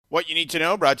What you need to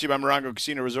know, brought to you by Morongo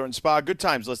Casino Resort and Spa. Good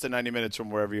times, less than 90 minutes from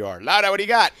wherever you are. Lauda, what do you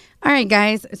got? All right,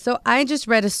 guys. So I just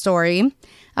read a story.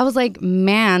 I was like,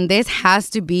 man, this has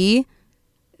to be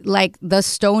like the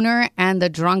stoner and the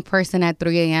drunk person at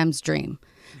 3 a.m.'s dream.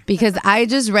 Because I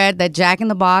just read that Jack in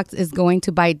the Box is going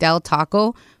to buy Del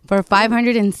Taco for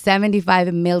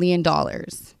 $575 million.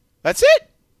 That's it?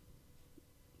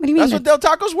 What do you mean? That's what Del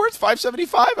Taco's worth?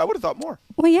 $575? I would have thought more.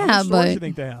 Well, yeah, How many stores do but you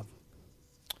think they have?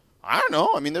 I don't know.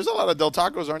 I mean, there's a lot of Del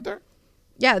Tacos, aren't there?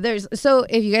 yeah, there's. So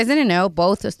if you guys didn't know,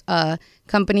 both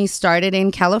companies started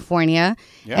in California,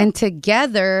 and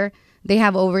together they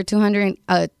have over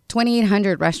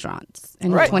 2,800 restaurants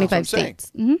in 25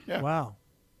 states. Mm-hmm. Yeah. Wow.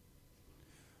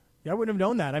 Yeah, I wouldn't have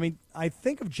known that. I mean, I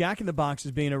think of Jack in the Box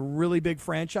as being a really big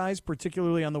franchise,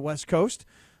 particularly on the West Coast.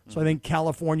 So I think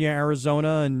California,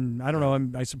 Arizona, and I don't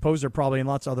know, I suppose they're probably in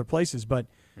lots of other places, but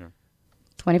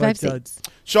 25 states.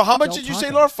 So how much Del did you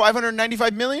say, Taco. Laura?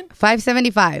 $595 million?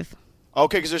 575.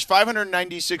 Okay, because there's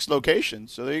 596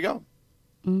 locations. So there you go.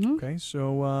 Mm-hmm. okay,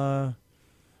 so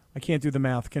I can't do the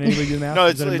math. Can anybody do the math? No,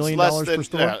 Is it's that $1 million less than per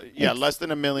store? yeah, less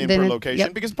than $1 million Then per it- location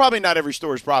yep. because probably not every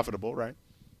store is profitable, right?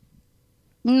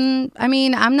 I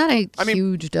mean, I'm not a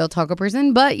huge Del Taco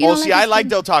person, but you know. See, I like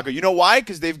Del Taco. You know why?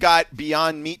 Because they've got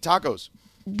Beyond Meat tacos.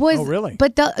 Oh, really?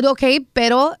 But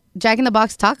pero Jack in the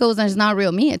Box tacos is not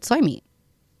real meat; it's soy meat.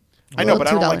 I know, Well, but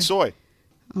I don't like $2. soy.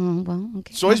 Oh well,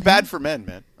 okay. Soy's Okay. bad for men,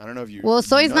 man. I don't know if you. Well,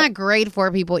 soy's know. not great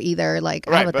for people either. Like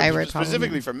I right, have a but thyroid problem.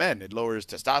 specifically for men. It lowers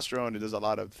testosterone. It does a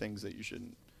lot of things that you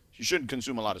shouldn't. You shouldn't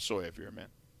consume a lot of soy if you're a man.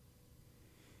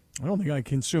 I don't think I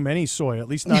consume any soy, at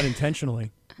least not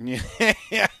intentionally.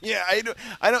 Yeah.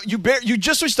 I don't. You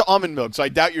just switched to almond milk, so I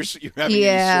doubt you're having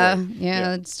Yeah, any soy. yeah,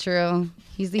 that's true.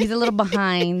 He's a little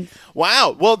behind.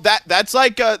 Wow. Well, that's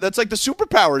like the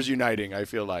superpowers uniting. I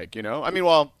feel like I mean,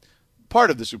 well, part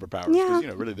of the superpowers. Yeah.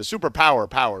 Because, really, the superpower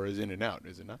power is In and Out,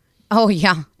 is it not? Oh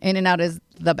yeah, In-N-Out is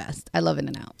the best. I love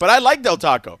In-N-Out, But I like Del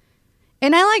Taco.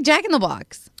 and I like Jack in the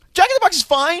Box. Jack in the Box is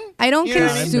fine. I don't You know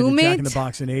what I mean? I haven't been consume to Jack it. in the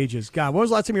Box in ages. God, when was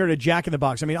the last time you were at a Jack in the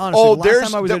Box? I mean, honestly, Oh, the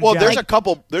last time I was at a Jack. there's a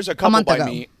couple. There's a couple month by ago.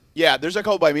 me. Yeah, there's a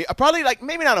couple by me. Probably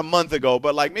maybe not a month ago,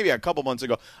 but maybe a couple months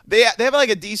ago. They have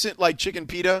a decent chicken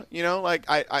pita.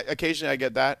 I occasionally I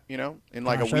get that. In Gosh, a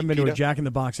I wheat haven't been to a pita. Jack in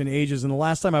the Box in ages, and the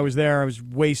last time I was there, I was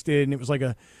wasted, and it was like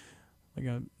a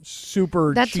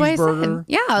super That's why I said, cheeseburger.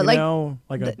 yeah, you like know,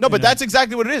 like a No, but that's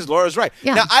exactly what it is. Laura's right.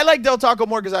 Yeah. Now I like Del Taco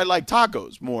more because I like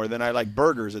tacos more than I like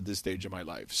burgers at this stage of my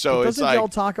life. So it's doesn't like Del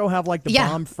Taco have like the Yeah.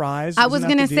 bomb fries? I Isn't was that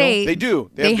gonna the deal? say They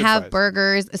do. They have good have fries.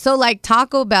 burgers. So like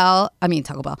Taco Bell.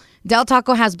 Del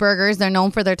Taco has burgers. They're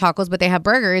known for their tacos, but they have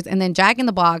burgers. And then Jack in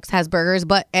the Box has burgers,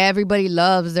 but everybody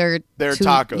loves their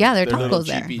tacos. Yeah, their They're little tacos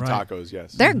there. cheapy Right. tacos.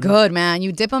 Yes. They're good, man.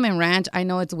 You dip them in ranch. I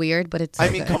know it's weird, but it's. So I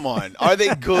mean, good. come on. Are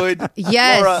they good?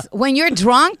 Yes, Laura, when you're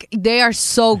drunk, they are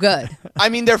so good. I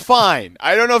mean, they're fine.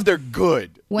 I don't know if they're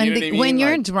good. When You know what I mean? when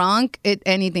you're Like- drunk,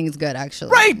 anything's good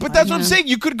actually. Right, but that's what I'm saying.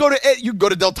 You could go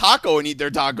to Del Taco and eat their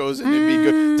tacos, and it'd be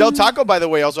good. Del Taco, by the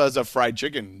way, also has a fried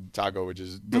chicken taco, which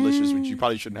is delicious, which you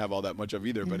probably shouldn't have all that much of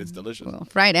either, but it's delicious. Well,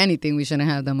 fried anything we shouldn't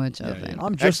have that much of. Yeah. it.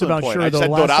 I'm just Excellent about point. sure I the said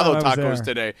last Dorado time I was tacos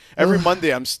there. today. Every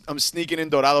Monday, I'm sneaking in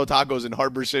Dorado tacos in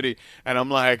Harbor City, and I'm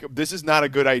like, this is not a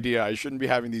good idea. I shouldn't be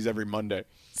having these every Monday.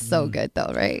 So good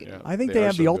though, right? Yeah, I think they are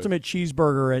have so the good. ultimate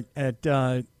cheeseburger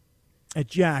at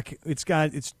Jack.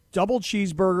 It's double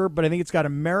cheeseburger, but I think it's got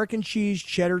American cheese,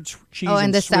 cheddar cheese, Oh,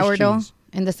 and the Swiss sourdough cheese.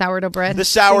 and the sourdough bread. The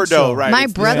sourdough, so. right? My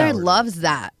it's the brother sourdough. loves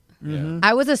that. Yeah.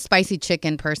 I was a spicy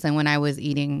chicken person when I was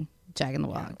eating Jack in the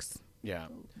Box Yeah.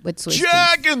 with Swiss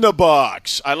Jack in the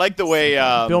Box. I like the way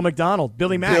Bill McDonald,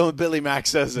 Billy Mack. Billy Mack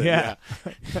says it. Yeah.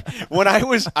 When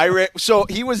so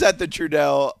he was at the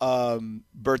Trudell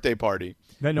birthday party.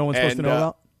 That no one's supposed to know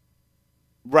about.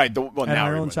 Right. Now Ireland's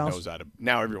everyone house? knows that.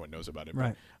 Now everyone knows about it.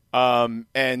 Right.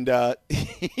 And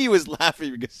he was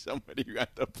laughing because somebody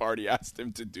at the party asked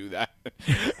him to do that.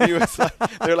 He was like,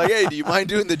 they're like, "Hey, do you mind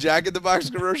doing the Jack in the Box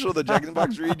commercial, the Jack in the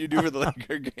Box read you do for the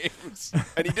Laker games?"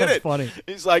 And he did That's it. funny.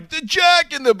 He's like, "The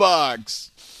Jack in the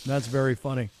Box." That's very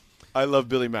funny. I love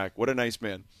Billy Mack. What a nice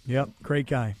man. Yep, great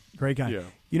guy. Great guy. Yeah.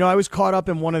 You know, I was caught up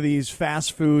in one of these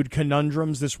fast food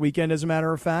conundrums this weekend, as a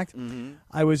matter of fact. Mm-hmm.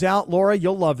 I was out, Laura,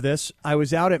 you'll love this. I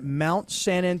was out at Mount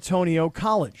San Antonio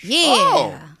College. Yeah.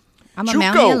 Oh. I'm a Juco.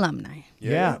 Mountie alumni.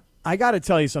 Yeah. I got to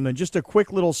tell you something. Just a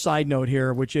quick little side note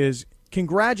here, which is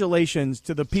congratulations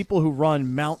to the people who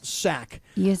run Mount Sac.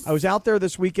 Yes. I was out there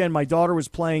this weekend. My daughter was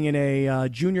playing in a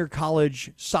junior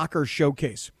college soccer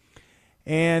showcase.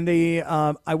 And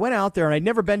I went out there, and I'd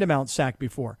never been to Mount Sac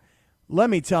before. Let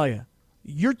me tell you,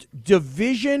 your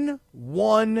Division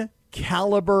I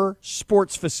caliber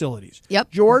sports facilities.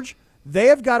 Yep. George, They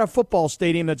have got a football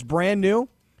stadium that's brand new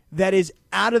that is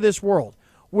out of this world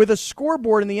with a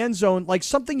scoreboard in the end zone like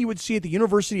something you would see at the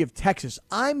University of Texas.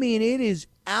 I mean, it is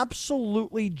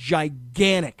absolutely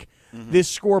gigantic, this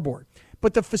scoreboard.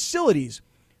 But the facilities,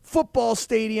 football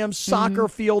stadiums, soccer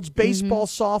fields, baseball,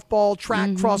 softball,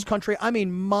 track, cross country, I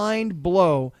mean, mind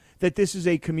blow that this is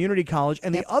a community college.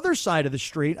 And the other side of the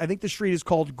street, I think the street is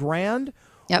called Grand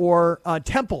or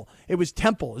Temple. It was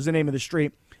Temple is the name of the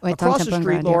street. Across the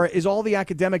street, Laura, is all the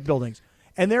academic buildings.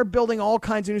 And they're building all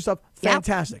kinds of new stuff.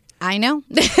 Fantastic. I know.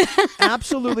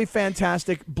 Absolutely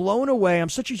fantastic. Blown away. I'm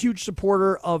such a huge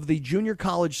supporter of the junior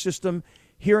college system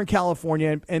here in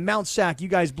California. And Mount Sac, you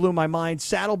guys blew my mind.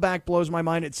 Saddleback blows my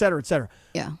mind, et cetera, et cetera.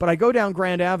 Yeah. But I go down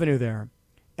Grand Avenue there,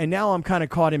 and now I'm kind of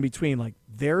caught in between. Like,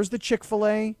 there's the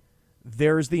Chick-fil-A,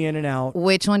 there's the In-N-Out.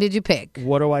 Which one did you pick?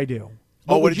 What do I do?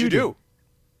 What did you do?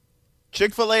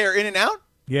 Chick-fil-A or In-N-Out?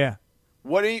 Yeah.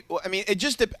 What do you? I mean, it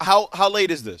just how late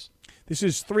is this? This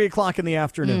is 3 o'clock in the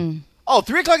afternoon. Oh,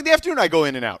 3 o'clock in the afternoon, I go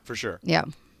In-N-Out for sure. Yeah.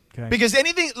 Okay. Because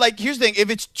anything, like, here's the thing. If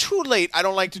it's too late, I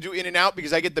don't like to do In-N-Out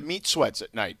because I get the meat sweats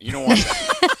at night. You don't want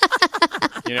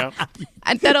that. You know?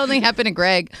 That only happened to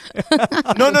Greg.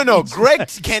 No. Greg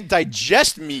can't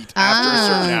digest meat after a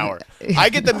certain hour. I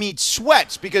get the meat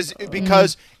sweats because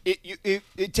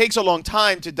it takes a long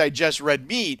time to digest red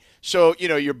meat. So,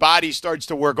 your body starts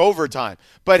to work overtime.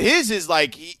 But his is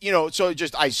like, so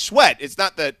just I sweat. It's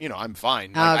not that, I'm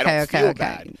fine. Like, I don't feel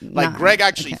bad. Like, Greg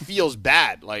actually feels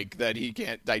bad, like that he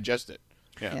can't digest it.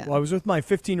 Yeah. Well, I was with my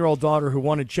 15-year-old daughter who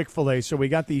wanted Chick-fil-A, so we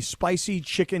got the spicy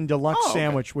chicken deluxe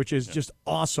sandwich, which is just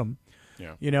awesome.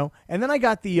 Yeah. And then I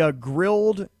got the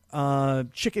grilled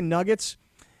chicken nuggets.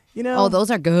 Oh,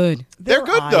 those are good. They're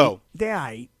good, though.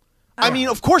 I mean,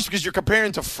 of course, because you're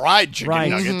comparing to fried chicken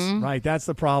nuggets. Right, that's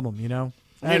the problem,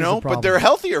 But they're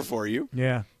healthier for you.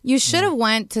 Yeah. You should have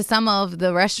went to some of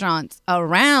the restaurants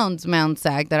around Mount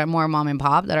Sac that are more mom and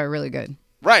pop that are really good.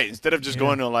 Right, instead of just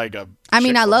going to like a I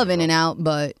mean, I love In-N-Out,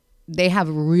 but they have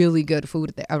really good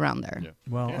food around there. Yeah.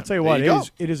 Well, I'll tell you what,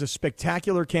 it is a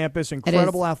spectacular campus,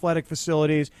 incredible athletic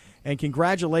facilities, and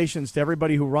congratulations to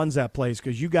everybody who runs that place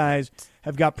because you guys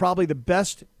have got probably the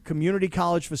best community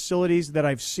college facilities that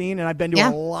I've seen, and I've been to a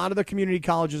lot of the community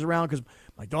colleges around because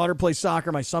my daughter plays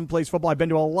soccer, my son plays football. I've been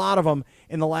to a lot of them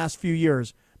in the last few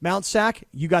years. Mount Sac,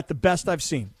 you got the best I've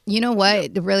seen. You know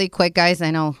what? Really quick, guys, I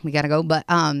know we got to go, but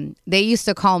they used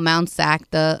to call Mount Sac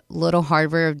the little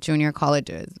Harvard of junior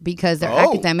colleges because their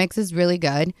academics is really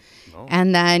good.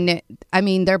 And then, I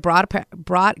mean, their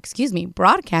broadcasting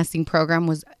program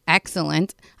was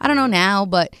excellent. I don't know now,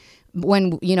 but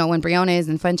when Briones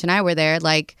and French and I were there,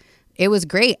 like, it was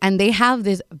great. And they have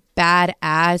this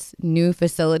badass new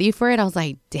facility for it. I was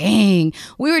like, dang,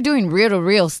 we were doing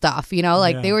real stuff,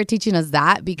 they were teaching us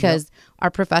that because our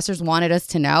professors wanted us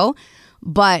to know.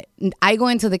 But I go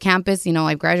into the campus,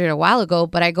 I graduated a while ago,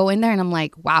 but I go in there and I'm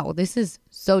like, wow, this is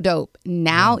so dope.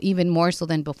 Now, even more so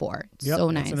than before. It's so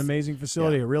nice. It's an amazing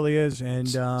facility. It really is. And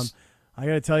I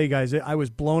got to tell you guys, I was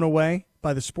blown away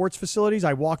by the sports facilities.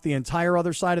 I walked the entire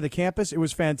other side of the campus. It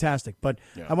was fantastic. But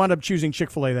I wound up choosing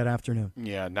Chick-fil-A that afternoon.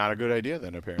 Yeah, not a good idea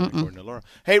then, apparently, according to Laura.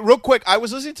 Hey, real quick, I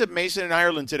was listening to Mason in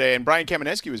Ireland today, and Brian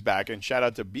Kamenetsky was back, and shout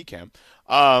out to BCam.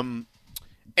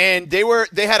 And they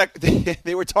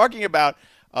were talking about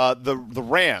the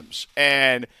Rams.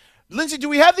 And Lindsay, do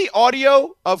we have the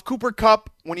audio of Cooper Kupp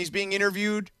when he's being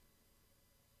interviewed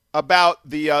about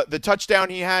the touchdown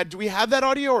he had? Do we have that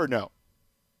audio or no?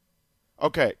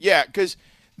 Okay, yeah, because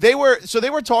they were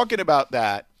talking about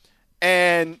that,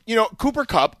 and Cooper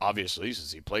Kupp, obviously,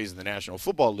 since he plays in the National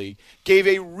Football League, gave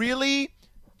a really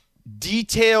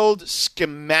detailed,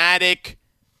 schematic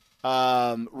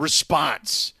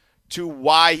response to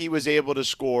why he was able to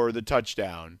score the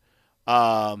touchdown,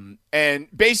 and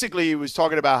basically he was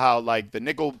talking about how like the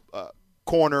nickel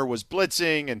corner was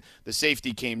blitzing and the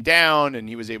safety came down and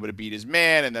he was able to beat his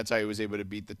man, and that's how he was able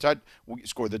to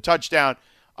score the touchdown.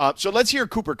 So let's hear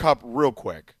Cooper Kupp real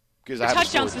quick. The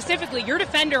touchdown specifically, your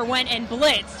defender went and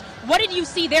blitzed. What did you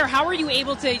see there? How were you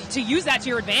able to use that to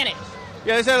your advantage?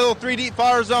 Yeah, they set a little 3-deep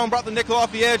fire zone, brought the nickel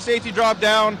off the edge, safety dropped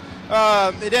down.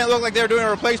 It didn't look like they were doing a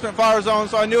replacement fire zone,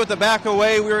 so I knew at the back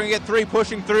away we were going to get 3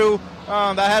 pushing through.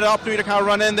 I had an opportunity to kind of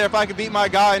run in there if I could beat my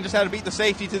guy and just had to beat the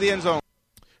safety to the end zone.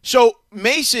 So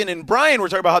Mason and Brian were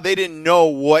talking about how they didn't know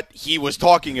what he was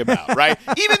talking about, right?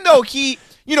 Even though he...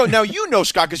 now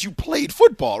Scott, because you played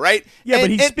football, right? Yeah, but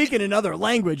he's speaking another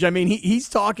language. I mean, he's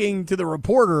talking to the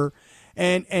reporter,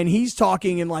 and he's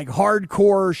talking in like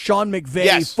hardcore Sean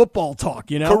McVay football talk,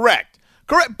 Correct.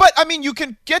 But, I mean, you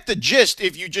can get the gist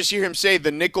if you just hear him say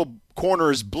the nickel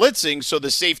corner is blitzing, so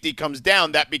the safety comes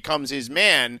down. That becomes his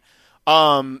man.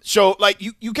 So like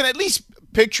you can at least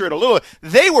picture it a little.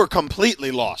 They were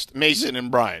completely lost, Mason and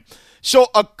Brian. So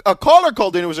a caller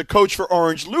called in who was a coach for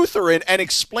Orange Lutheran and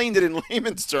explained it in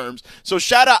layman's terms. So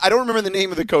shout out, I don't remember the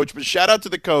name of the coach, but shout out to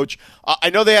the coach.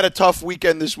 I know they had a tough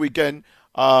weekend this weekend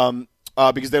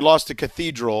because they lost to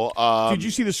Cathedral. Did you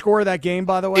see the score of that game,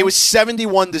 by the way? It was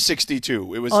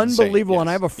 71-62. It was unbelievable. Insane. And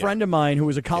I have a friend of mine who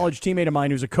was a college teammate of mine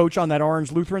who's a coach on that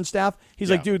Orange Lutheran staff. He's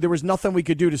like, dude, there was nothing we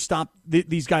could do to stop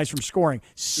these guys from scoring.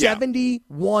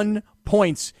 71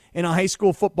 points in a high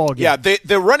school football game. Yeah,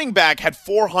 the running back had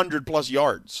 400-plus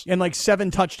yards. And like 7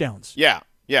 touchdowns. Yeah.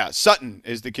 Sutton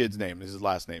is the kid's name. This is his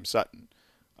last name, Sutton.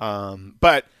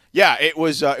 But yeah, it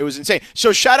was insane.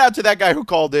 So shout out to that guy who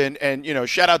called in, and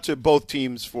shout out to both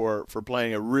teams for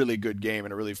playing a really good game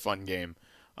and a really fun game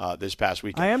this past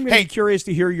weekend. I am going to be curious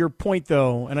to hear your point,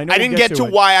 though, and I know I didn't get to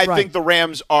why I think the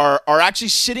Rams are actually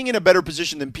sitting in a better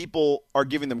position than people are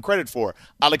giving them credit for.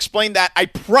 I'll explain that. I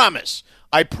promise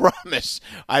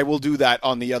I will do that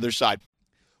on the other side.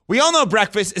 We all know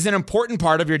breakfast is an important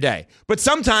part of your day, but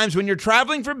sometimes when you're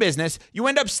traveling for business, you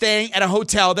end up staying at a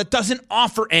hotel that doesn't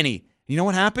offer any. You know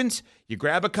what happens? You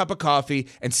grab a cup of coffee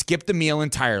and skip the meal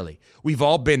entirely. We've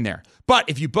all been there. But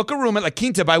if you book a room at La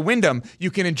Quinta by Wyndham,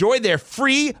 you can enjoy their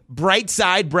free Bright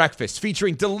Side breakfast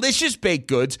featuring delicious baked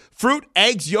goods, fruit,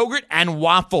 eggs, yogurt, and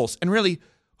waffles. And really,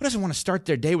 who doesn't want to start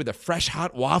their day with a fresh,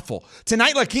 hot waffle?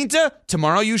 Tonight, La Quinta,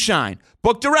 tomorrow you shine.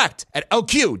 Book direct at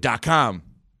lq.com.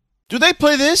 Do they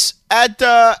play this at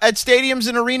stadiums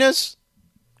and arenas?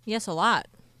 Yes, a lot.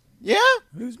 Yeah?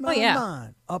 Who's my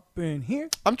mind? Up in here.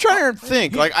 I'm trying to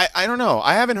think. Like, I don't know.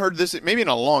 I haven't heard this maybe in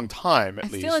a long time, at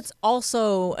least. I feel it's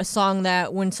also a song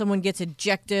that when someone gets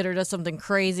ejected or does something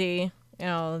crazy,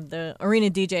 the arena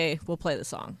DJ will play the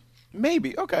song.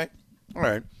 Maybe. Okay. All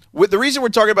right. The reason we're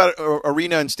talking about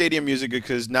arena and stadium music is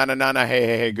because Na Na Na Na Hey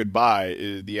Hey Hey Goodbye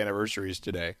is the anniversary is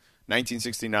today.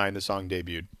 1969, the song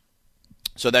debuted.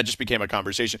 So that just became a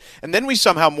conversation. And then we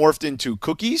somehow morphed into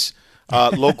cookies,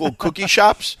 local cookie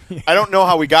shops. I don't know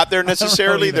how we got there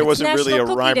necessarily. There wasn't really a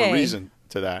rhyme or reason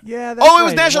to that. Yeah, that's it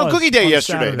was National Cookie Day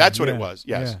yesterday. Saturday. That's what it was.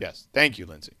 Yes. Thank you,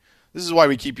 Lindsay. This is why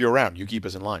we keep you around. You keep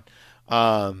us in line.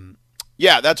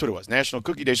 Yeah, that's what it was. National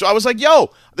Cookie Day. So I was like,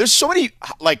 yo, there's so many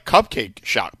like cupcake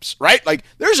shops, right? Like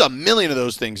there's a million of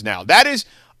those things now. That is,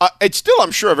 it's still,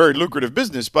 I'm sure, a very lucrative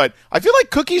business, but I feel like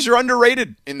cookies are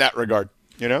underrated in that regard.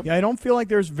 Yeah, I don't feel like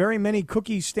there's very many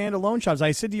cookie standalone shops. I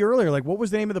said to you earlier, like, what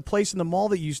was the name of the place in the mall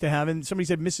that you used to have? And somebody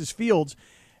said Mrs. Fields,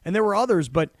 and there were others.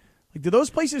 But like, do those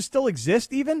places still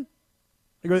exist even?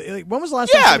 Like, when was the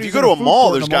last time? Yeah, if you go to a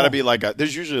mall, there's got to be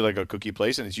there's usually like a cookie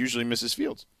place, and it's usually Mrs.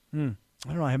 Fields. I don't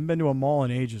know. I haven't been to a mall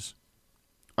in ages.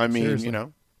 I mean, Seriously.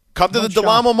 come to the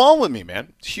Delamo Mall with me,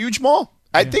 man. It's a huge mall.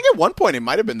 I think at one point it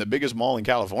might have been the biggest mall in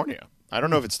California. I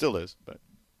don't know if it still is, but.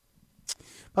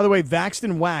 By the way, Vaxxed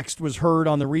and Waxed was heard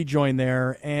on the rejoin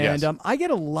there, and Yes. I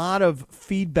get a lot of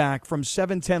feedback from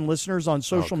 710 listeners on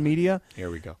social media. Here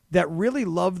we go. That really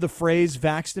love the phrase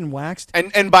Vaxxed and Waxed.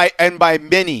 And by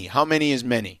many, how many is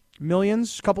many?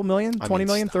 Millions, a couple million, 20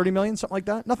 million, 30 million, something like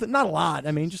that. Nothing, not a lot.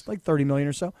 I mean, just like 30 million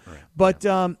or so. Right. But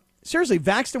seriously,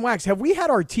 Vaxxed and Waxed, have we had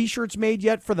our T-shirts made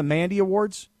yet for the Mandy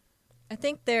Awards? I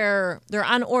think they're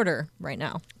on order right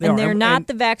now, They're not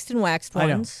the Vaxxed and Waxed I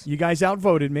know. ones. You guys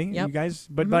outvoted me. Yep. You guys,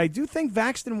 but I do think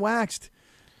Vaxxed and Waxed.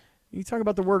 You talk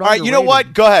about the word. All right, you know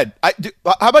what? Go ahead. How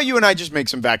about you and I just make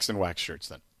some Vaxxed and Wax shirts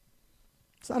then?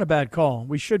 It's not a bad call.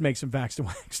 We should make some Vaxxed and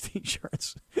Waxed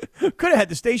T-shirts. Could have had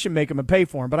the station make them and pay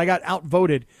for them, but I got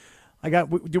outvoted.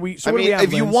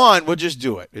 If you want, we'll just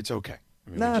do it. It's okay.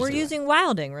 We're using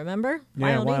Wilding, remember?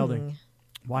 Yeah,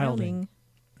 Wilding.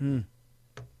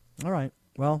 All right.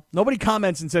 Well, nobody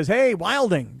comments and says, hey,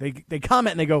 Wilding. They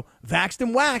comment and they go, Vaxxed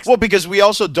and Waxed. Well, because we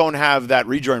also don't have that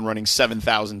rejoin running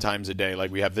 7,000 times a day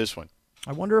like we have this one.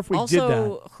 I wonder if we did that.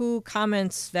 Also, who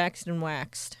comments Vaxxed and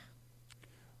Waxed?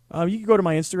 You can go to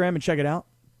my Instagram and check it out.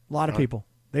 A lot of people.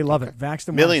 They love it. Vaxxed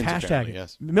and Millions, Waxed. Hashtag it.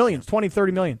 yes. Millions, 20,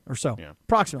 30 million or so. Yeah.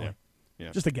 Approximately.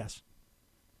 Yeah. Just a guess.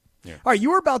 Yeah. All right,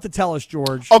 you were about to tell us,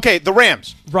 George. Okay, the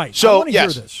Rams. Right. So, I want to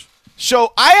yes. hear this.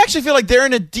 So I actually feel like they're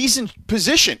in a decent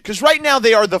position because right now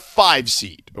they are the 5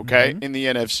 seed, okay, in the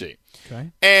NFC.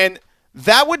 Okay. And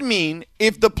that would mean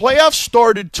if the playoffs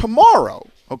started tomorrow,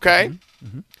 okay,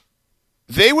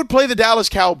 they would play the Dallas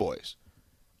Cowboys.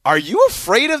 Are you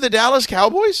afraid of the Dallas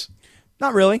Cowboys?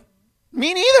 Not really.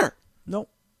 Me neither. Nope.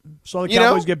 Saw the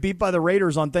Cowboys get beat by the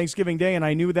Raiders on Thanksgiving Day, and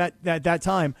I knew that at that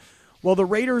time. Well, the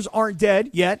Raiders aren't dead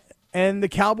yet. And the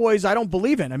Cowboys, I don't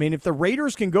believe in. I mean, if the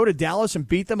Raiders can go to Dallas and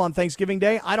beat them on Thanksgiving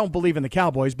Day, I don't believe in the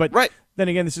Cowboys. But then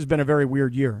again, this has been a very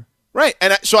weird year. Right.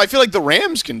 And so I feel like the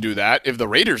Rams can do that if the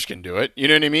Raiders can do it. You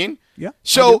know what I mean? Yeah.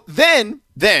 So then,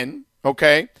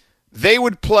 okay, they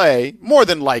would play more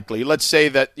than likely. Let's say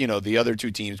that, the other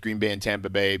two teams, Green Bay and Tampa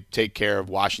Bay, take care of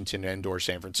Washington and or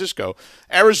San Francisco.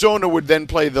 Arizona would then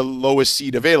play the lowest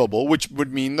seed available, which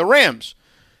would mean the Rams.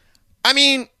 I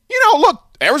mean, look,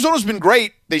 Arizona's been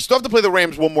great. They still have to play the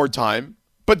Rams one more time,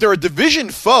 but they're a division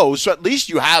foe, so at least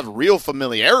you have real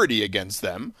familiarity against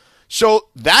them. So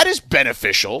that is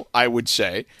beneficial, I would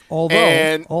say.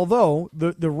 Although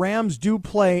the Rams do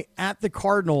play at the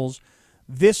Cardinals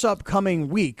this upcoming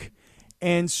week,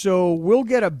 and so we'll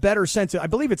get a better sense. I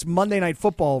believe it's Monday Night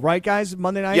Football, right, guys?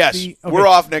 Monday night? Yes, we're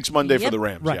off next Monday for the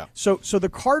Rams. Right. Yeah. So the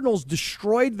Cardinals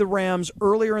destroyed the Rams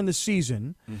earlier in the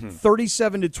season.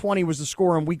 37-20 was the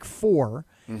score in Week 4.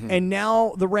 And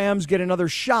now the Rams get another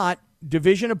shot,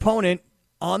 division opponent,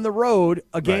 on the road,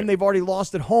 a game they've already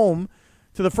lost at home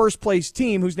to the first-place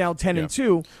team, who's now 10-2.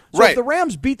 So if the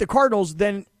Rams beat the Cardinals,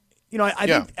 then I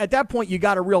think at that point you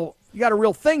got a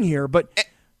real thing here. But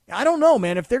I don't know,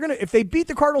 man. If they beat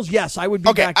the Cardinals, yes, I would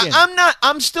be back in.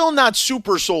 I'm still not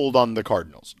super sold on the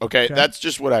Cardinals. Okay, that's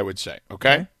just what I would say.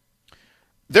 Okay,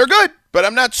 they're good, but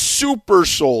I'm not super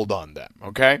sold on them.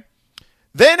 Okay,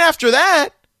 then after that,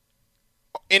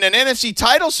 in an NFC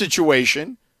title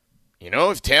situation,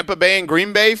 if Tampa Bay and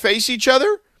Green Bay face each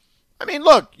other. I mean,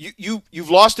 look, you've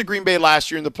lost to Green Bay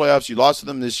last year in the playoffs. You lost to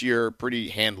them this year pretty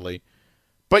handily.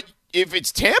 But if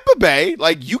it's Tampa Bay,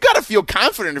 you got to feel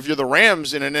confident if you're the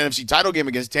Rams in an NFC title game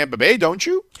against Tampa Bay, don't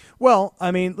you? Well,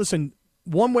 I mean, listen,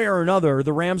 one way or another,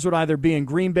 the Rams would either be in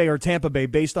Green Bay or Tampa Bay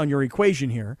based on your equation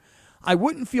here. I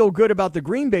wouldn't feel good about the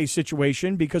Green Bay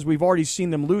situation because we've already seen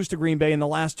them lose to Green Bay in the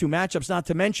last two matchups, not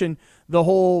to mention the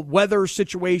whole weather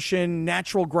situation,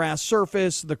 natural grass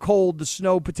surface, the cold, the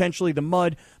snow, potentially the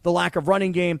mud, the lack of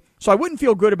running game. So I wouldn't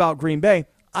feel good about Green Bay.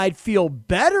 I'd feel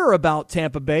better about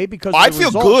Tampa Bay because I'd feel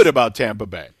good about Tampa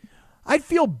Bay. I'd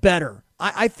feel better.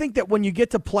 I think that when you get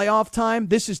to playoff time,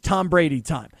 this is Tom Brady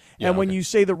time. And when you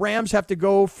say the Rams have to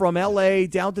go from L.A.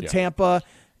 down to Tampa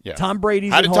 – Tom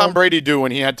Brady's How did Tom Brady do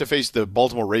when he had to face the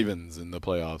Baltimore Ravens in the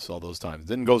playoffs all those times? It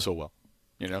didn't go so well.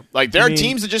 There are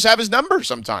teams that just have his number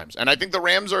sometimes, and I think the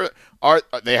Rams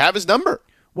they have his number.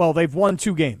 Well, they've won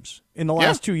 2 games in the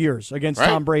last 2 years against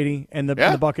Tom Brady and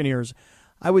the Buccaneers.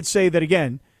 I would say that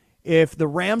again, if the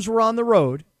Rams were on the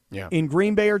road in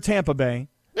Green Bay or Tampa Bay,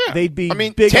 they'd be.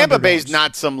 Big Tampa underdogs. Bay's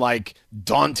not some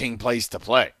daunting place to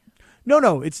play.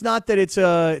 No, it's not that it's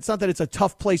a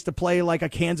tough place to play like a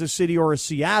Kansas City or a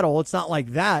Seattle. It's not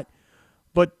like that.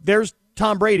 But there's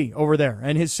Tom Brady over there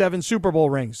and his 7 Super Bowl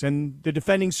rings and the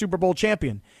defending Super Bowl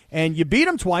champion. And you beat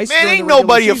him twice. Man, ain't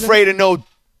nobody afraid of no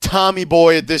Tommy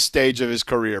boy at this stage of his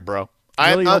career, bro.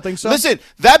 Really, you don't think so? Listen,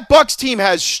 that Bucs team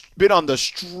has been on the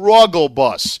struggle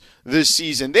bus this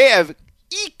season. They have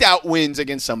eked out wins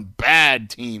against some bad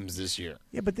teams this year.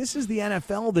 Yeah, but this is the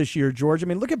NFL this year, George. I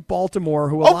mean, look at Baltimore.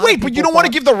 But you don't want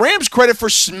to give the Rams credit for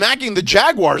smacking the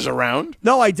Jaguars around.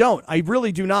 No, I don't. I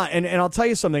really do not. And I'll tell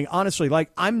you something, honestly,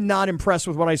 I'm not impressed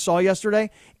with what I saw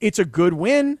yesterday. It's a good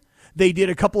win. They did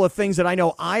a couple of things that I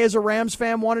know I, as a Rams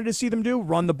fan, wanted to see them do: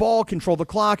 run the ball, control the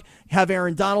clock, have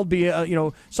Aaron Donald be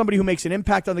somebody who makes an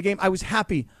impact on the game. I was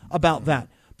happy about that.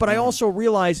 But I also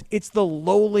realize it's the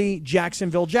lowly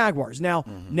Jacksonville Jaguars. Now,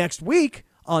 next week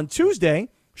on Tuesday,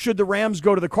 should the Rams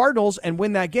go to the Cardinals and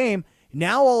win that game,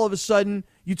 now all of a sudden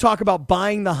you talk about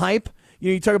buying the hype.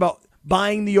 You talk about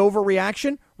buying the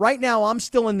overreaction. Right now, I'm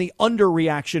still in the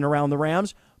underreaction around the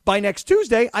Rams. By next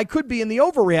Tuesday, I could be in the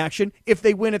overreaction if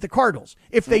they win at the Cardinals.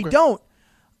 If they don't,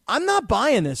 I'm not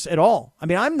buying this at all. I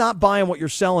mean, I'm not buying what you're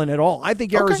selling at all. I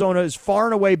think Arizona is far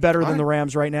and away better than the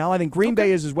Rams right now. I think Green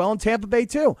Bay is as well, and Tampa Bay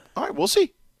too. All right, we'll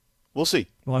see. We'll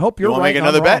I hope you're right. Make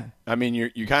another bet? I mean,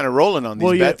 you're kind of rolling on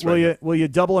these bets. Will you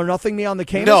double or nothing me on the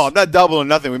Camus? No, I'm not double or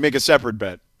nothing. We make a separate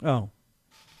bet. Oh,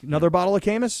 another bottle of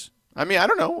Camus? I mean, I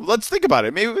don't know. Let's think about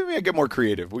it. Maybe I get more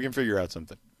creative. We can figure out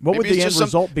something. What would the end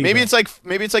result be? Maybe it's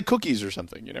like cookies or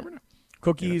something. You never know.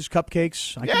 Cookies,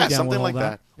 cupcakes. I can Yeah, get down something with all like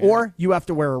that. Yeah. Or you have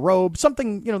to wear a robe.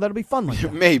 Something, that'll be fun like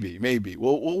that. Maybe.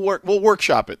 We'll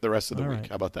workshop it the rest of the week. right.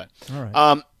 How about that?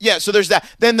 All right. So there's that.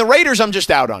 Then the Raiders, I'm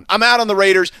just out on. I'm out on the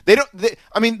Raiders.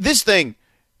 This thing,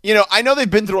 I know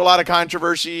they've been through a lot of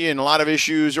controversy and a lot of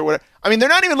issues or whatever. I mean, they're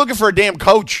not even looking for a damn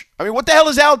coach. I mean, what the hell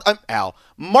is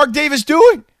Mark Davis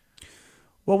doing?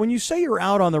 Well, when you say you're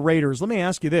out on the Raiders, let me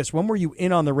ask you this. When were you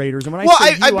in on the Raiders? And when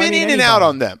I've been in and out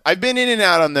on them. I've been in and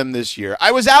out on them this year.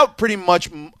 I was out pretty much.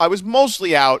 I was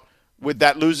mostly out with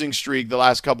that losing streak the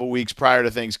last couple weeks prior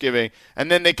to Thanksgiving. And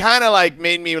then they kind of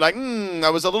made me I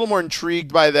was a little more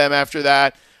intrigued by them after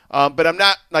that. But I'm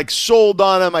not sold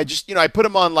on them. I just, I put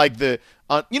them on the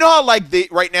You know how like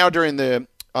right now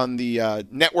on the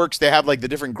networks, they have like the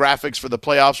different graphics for the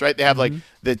playoffs, right? They have like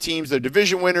the teams, the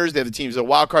division winners, they have the teams, the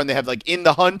wild card, and they have like in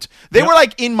the hunt. They were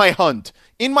like in my hunt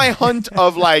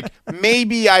of like,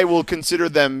 maybe I will consider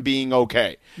them being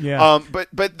okay. Yeah.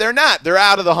 But they're not. They're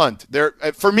out of the hunt. They're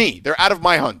for me. They're out of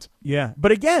my hunt. Yeah.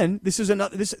 But again,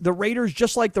 the Raiders,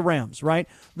 just like the Rams, right?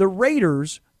 The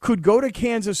Raiders could go to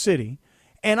Kansas City,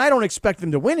 and I don't expect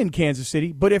them to win in Kansas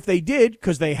City, but if they did,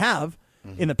 because they have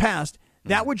in the past,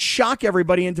 that would shock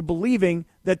everybody into believing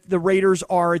that the Raiders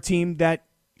are a team that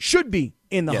should be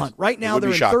in the hunt. Right now,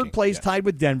 they're in third place, tied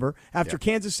with Denver, after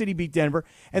Kansas City beat Denver.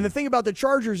 And the thing about the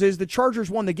Chargers is the Chargers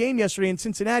won the game yesterday in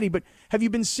Cincinnati, but have you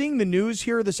been seeing the news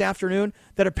here this afternoon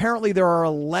that apparently there are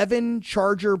 11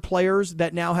 Charger players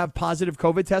that now have positive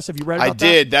COVID tests? Have you read about that? I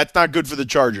did. That's not good for the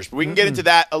Chargers, but we can get into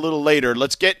that a little later.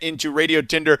 Let's get into Radio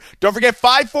Tinder. Don't forget,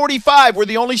 545, we're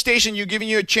the only station giving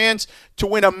you a chance to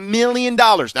win $1 million.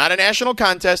 Not a national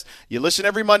contest. You listen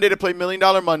every Monday to play $1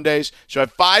 Million Mondays. So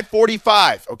at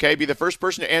 545, okay, be the first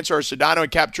person to answer our Sedano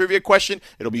and Cap trivia question.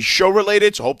 It'll be show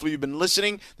related, so hopefully you've been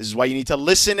listening. This is why you need to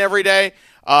listen every day.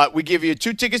 We give you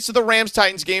 2 tickets to the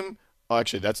Rams-Titans game. Oh,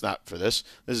 actually, that's not for this.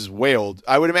 This is way old.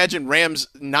 I would imagine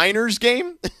Rams-Niners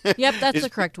game. Yep, that's the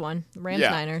correct one.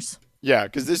 Rams-Niners. Yeah,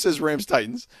 because this is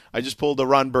Rams-Titans. I just pulled a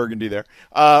Ron Burgundy there.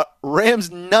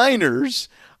 Rams-Niners.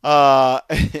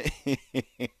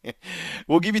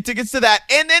 We'll give you tickets to that.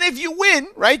 And then if you win,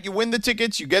 right, you win the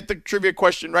tickets, you get the trivia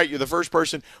question right, you're the first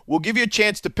person, we'll give you a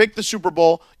chance to pick the Super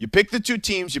Bowl. You pick the 2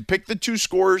 teams, you pick the 2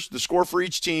 scores, the score for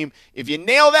each team. If you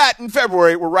nail that in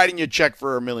February, we're writing you a check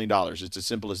for $1 million. It's as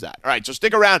simple as that. All right, so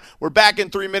stick around. We're back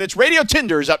in 3 minutes. Radio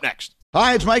Tinder is up next.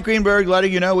 Hi, it's Mike Greenberg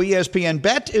letting you know ESPN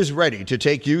Bet is ready to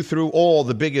take you through all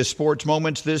the biggest sports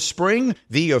moments this spring.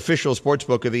 The official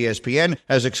sportsbook of ESPN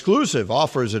has exclusive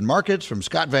offers and markets from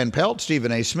Scott Van Pelt,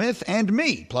 Stephen A. Smith, and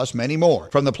me, plus many more.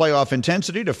 From the playoff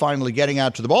intensity to finally getting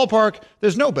out to the ballpark,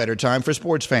 there's no better time for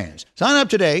sports fans. Sign up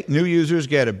today. New users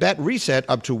get a bet reset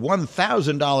up to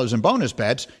 $1,000 in bonus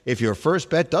bets if your first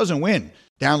bet doesn't win.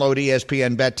 Download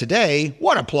ESPN Bet today.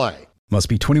 What a play. Must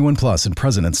be 21 plus and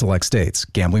present in select states.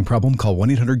 Gambling problem? Call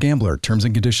 1-800-GAMBLER. Terms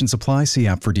and conditions apply. See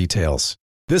app for details.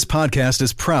 This podcast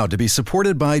is proud to be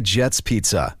supported by Jets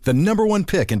Pizza, the #1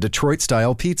 pick in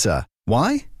Detroit-style pizza.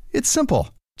 Why? It's simple.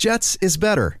 Jets is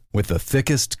better. With the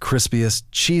thickest, crispiest,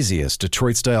 cheesiest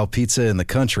Detroit-style pizza in the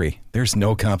country, there's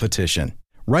no competition.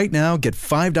 Right now, get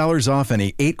 $5 off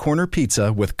any 8-corner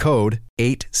pizza with code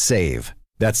 8SAVE.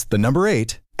 That's the number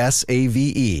 8,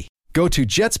 S-A-V-E. Go to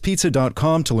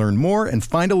jetspizza.com to learn more and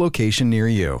find a location near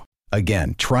you.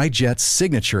 Again, try Jet's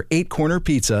signature 8-corner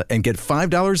pizza and get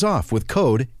 $5 off with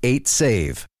code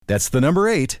 8SAVE. That's the number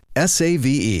 8,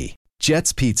 S-A-V-E.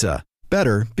 Jet's Pizza.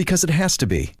 Better because it has to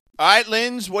be. All right,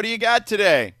 Linz, what do you got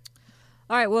today?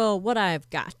 All right, well, what I've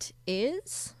got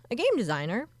is a game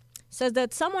designer says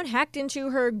that someone hacked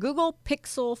into her Google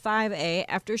Pixel 5a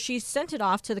after she sent it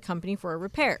off to the company for a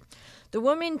repair. The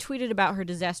woman tweeted about her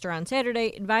disaster on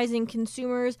Saturday, advising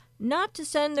consumers not to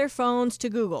send their phones to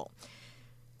Google.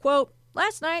 Quote,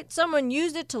 last night, someone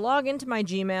used it to log into my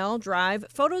Gmail, Drive,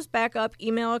 Photos Backup,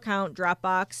 email account,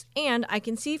 Dropbox, and I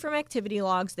can see from activity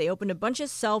logs they opened a bunch of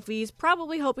selfies,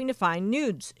 probably hoping to find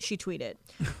nudes, she tweeted.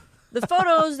 The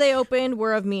photos they opened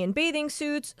were of me in bathing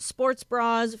suits, sports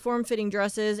bras, form-fitting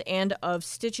dresses, and of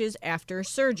stitches after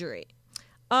surgery.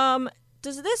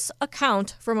 Does this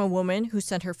account from a woman who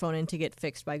sent her phone in to get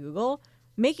fixed by Google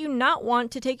make you not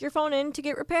want to take your phone in to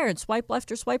get repaired? Swipe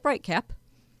left or swipe right, Cap?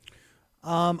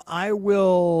 I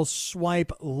will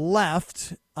swipe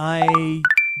left. I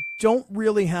don't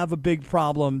really have a big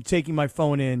problem taking my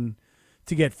phone in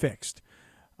to get fixed.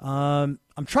 I'm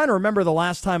trying to remember the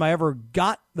last time I ever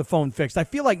got the phone fixed. I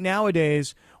feel like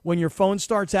nowadays when your phone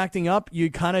starts acting up,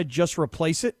 you kind of just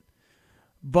replace it.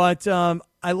 But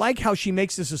I like how she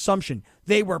makes this assumption.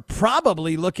 They were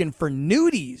probably looking for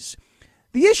nudies.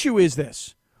 The issue is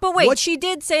this. But wait, she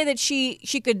did say that she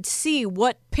could see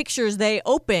what pictures they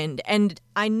opened, and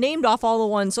I named off all the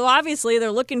ones. So obviously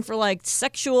they're looking for like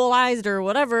sexualized or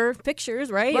whatever pictures,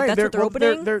 right? If that's what they're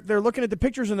opening. They're looking at the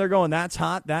pictures and they're going, that's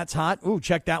hot, that's hot. Ooh,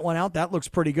 check that one out. That looks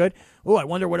pretty good. Ooh, I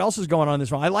wonder what else is going on in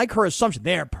this one. I like her assumption.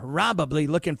 They're probably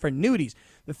looking for nudies.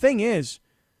 The thing is,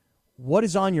 what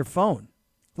is on your phone?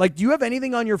 Like, do you have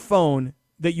anything on your phone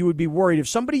that you would be worried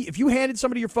if you handed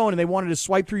somebody your phone and they wanted to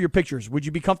swipe through your pictures, would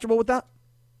you be comfortable with that?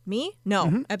 Me?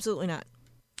 No, absolutely not.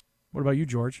 What about you,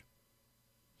 George?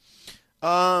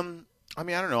 I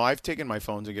mean, I don't know. I've taken my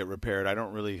phone to get repaired. I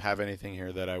don't really have anything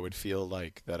here that I would feel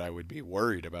like that I would be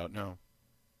worried about. No.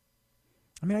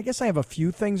 I mean, I guess I have a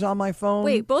few things on my phone.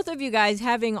 Wait, both of you guys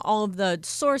having all of the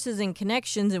sources and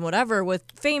connections and whatever with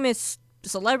famous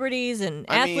celebrities and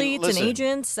athletes and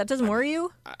agents, that doesn't worry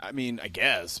you? I mean, I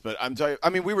guess, but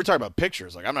we were talking about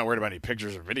pictures. Like, I'm not worried about any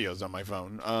pictures or videos on my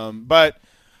phone.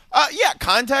 Yeah,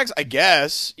 contacts, I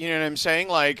guess. You know what I'm saying?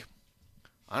 Like,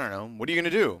 I don't know. What are you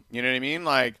going to do? You know what I mean?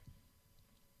 Like,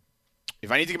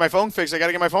 if I need to get my phone fixed, I got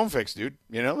to get my phone fixed, dude.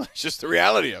 You know? It's just the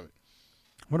reality of it.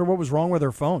 I wonder what was wrong with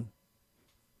her phone.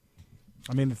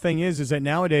 I mean, the thing is that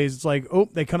nowadays it's like, oh,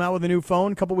 they come out with a new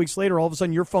phone. A couple weeks later, all of a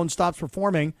sudden your phone stops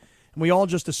performing, and we all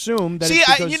just assume that it's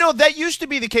because... that used to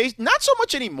be the case. Not so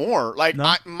much anymore. Like,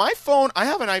 No? my phone, I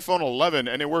have an iPhone 11,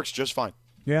 and it works just fine.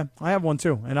 Yeah, I have one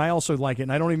too, and I also like it,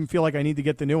 and I don't even feel like I need to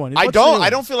get the new one. I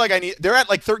don't feel like I need... They're at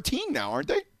like 13 now, aren't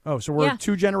they? Oh, so we're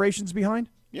 2 generations behind?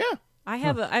 Yeah. I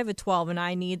have a 12, and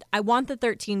I want the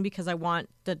 13 because I want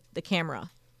the camera.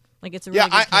 Like, it's a really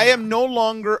good camera. I am no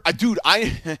longer... dude,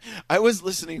 I was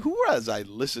listening... Who was I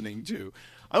listening to?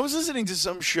 I was listening to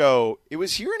some show. It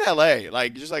was here in L.A.,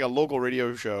 like just like a local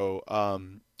radio show.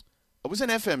 It was an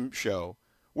FM show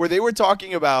where they were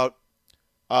talking about...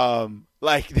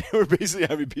 like, they were basically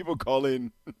having people call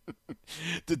in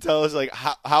to tell us, like,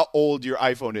 how old your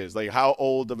iPhone is. Like, how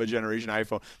old of a generation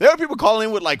iPhone. There were people calling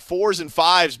in with, like, 4s and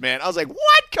 5s, man. I was like,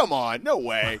 what? Come on. No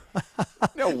way.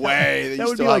 No way. That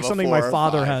would be like something my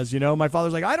father has, you know? My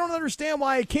father's like, I don't understand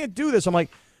why I can't do this. I'm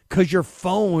like, because your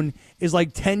phone is,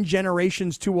 like, 10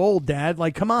 generations too old, Dad.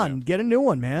 Like, come on. Get a new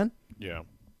one, man. Yeah.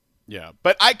 Yeah.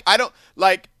 But I don't,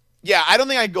 like... Yeah, I don't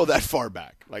think I could go that far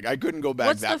back. Like, I couldn't go back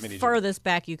What's that the many furthest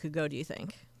back you could go, do you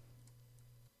think?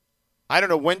 I don't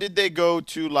know. When did they go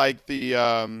to, like, the...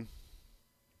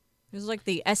 It was like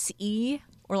the SE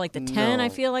or like the 10, No. I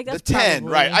feel like. That's the 10,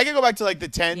 probably... right. I can go back to, like, the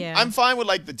 10. Yeah. I'm fine with,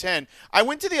 like, the 10. I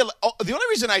went to the only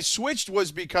reason I switched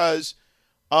was because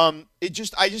I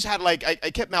just had, like,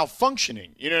 I kept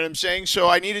malfunctioning. You know what I'm saying? So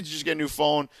I needed to just get a new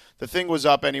phone. The thing was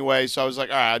up anyway, so I was like,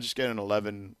 all right, I'll just get an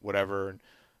 11, whatever,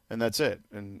 and that's it.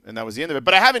 And that was the end of it.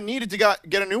 But I haven't needed to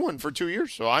get a new one for 2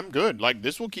 years, so I'm good. Like,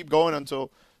 this will keep going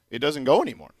until it doesn't go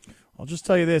anymore. I'll just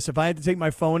tell you this. If I had to take my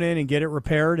phone in and get it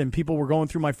repaired and people were going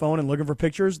through my phone and looking for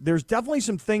pictures, there's definitely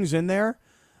some things in there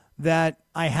that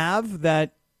I have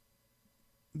that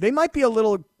they might be a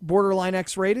little borderline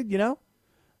X-rated, you know?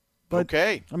 But,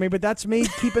 okay. I mean, but that's me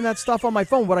keeping that stuff on my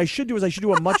phone. What I should do is I should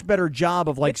do a much better job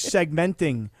of, like,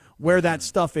 segmenting where that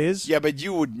stuff is. Yeah, but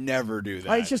you would never do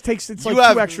that. It just takes, it's like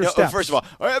 2 extra steps. First of all,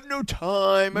 I have no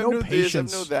time. I have no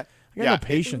patience. This, I have no that. I got no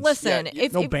patience. Listen,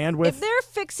 no bandwidth. If they're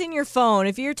fixing your phone,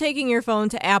 if you're taking your phone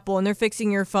to Apple and they're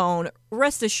fixing your phone,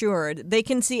 rest assured they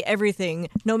can see everything,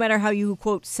 no matter how you,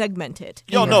 quote, segment it.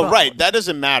 Right. That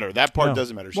doesn't matter. That part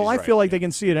doesn't matter. Well, I feel like they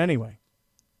can see it anyway.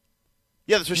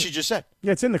 Yeah, that's what she just said.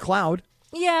 Yeah, it's in the cloud.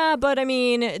 Yeah, but I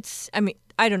mean,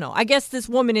 I don't know. I guess this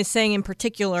woman is saying in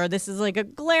particular, this is like a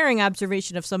glaring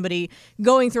observation of somebody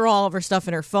going through all of her stuff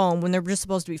in her phone when they're just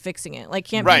supposed to be fixing it. Like,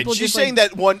 can't people She's just saying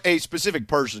that a specific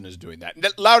person is doing that.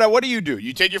 Laura, what do?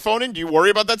 You take your phone in? Do you worry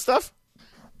about that stuff?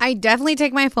 I definitely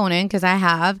take my phone in because I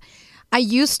have. I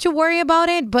used to worry about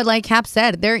it, but like Cap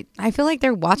said, I feel like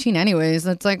they're watching anyways.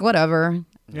 It's like, whatever.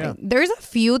 Yeah. There's a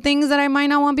few things that I might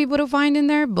not want people to find in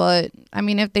there, but I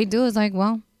mean, if they do, it's like,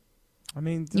 well. I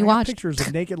mean, you watch pictures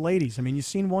of naked ladies. I mean, you've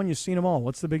seen one, you've seen them all.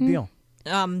 What's the big deal?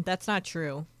 That's not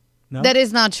true. No? That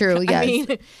is not true, yes. I mean,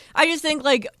 I just think,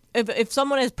 like, if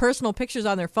someone has personal pictures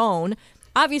on their phone,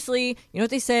 obviously, you know what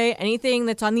they say, anything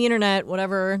that's on the internet,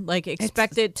 whatever, like,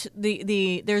 expect it,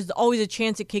 there's always a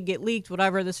chance it could get leaked,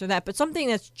 whatever, this or that. But something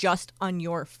that's just on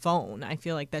your phone, I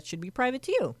feel like that should be private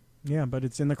to you. Yeah, but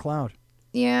it's in the cloud.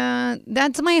 Yeah,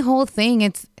 that's my whole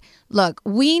thing. Look,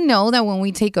 we know that when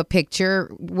we take a picture,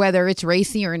 whether it's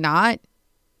racy or not,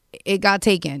 it got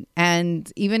taken. And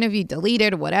even if you delete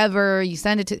it or whatever, you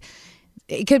send it to,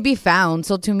 it could be found.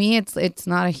 So to me, it's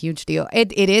not a huge deal.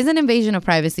 It is an invasion of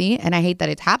privacy, and I hate that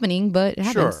it's happening, but it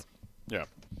happens. Sure. Yeah.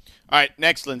 All right,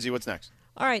 next, Lindsay, what's next?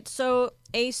 All right, so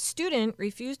a student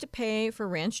refused to pay for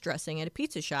ranch dressing at a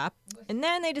pizza shop, and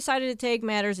then they decided to take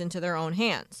matters into their own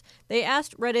hands. They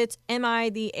asked Reddit's Am I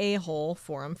the A-hole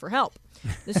forum for help.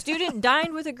 The student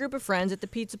dined with a group of friends at the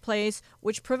pizza place,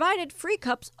 which provided free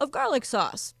cups of garlic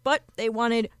sauce, but they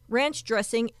wanted ranch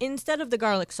dressing instead of the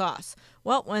garlic sauce.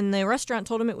 Well, when the restaurant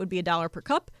told him it would be $1 per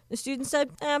cup, the student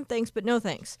said, thanks, but no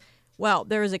thanks. Well,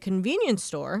 there is a convenience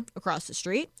store across the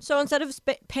street, so instead of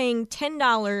paying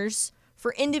 $10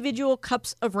 for individual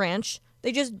cups of ranch,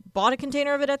 they just bought a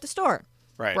container of it at the store.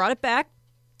 Right. Brought it back,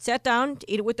 sat down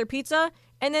to eat it with their pizza,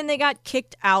 and then they got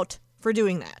kicked out for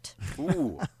doing that.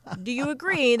 Ooh. Do you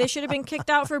agree they should have been kicked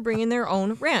out for bringing their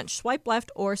own ranch? Swipe left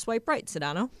or swipe right,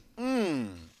 Sedano?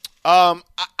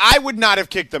 I would not have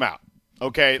kicked them out.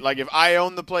 Okay, like if I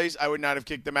owned the place, I would not have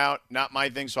kicked them out. Not my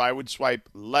thing, so I would swipe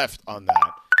left on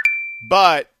that.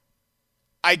 But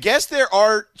I guess there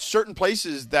are certain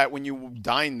places that when you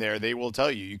dine there, they will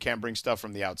tell you can't bring stuff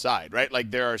from the outside, right?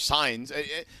 Like there are signs.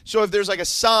 So if there's like a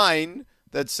sign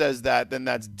that says that, then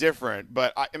that's different.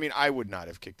 But I mean, I would not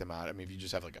have kicked them out. I mean, if you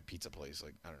just have like a pizza place,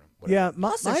 like I don't know. Whatever.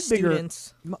 Yeah,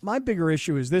 my bigger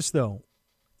issue is this though.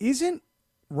 Isn't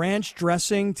ranch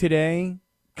dressing today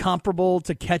comparable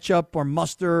to ketchup or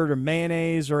mustard or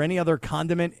mayonnaise or any other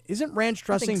condiment? Isn't ranch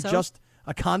dressing just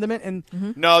a condiment? And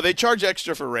no, they charge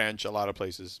extra for ranch a lot of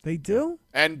places. They do?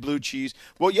 And blue cheese.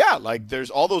 Well, yeah, like there's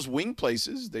all those wing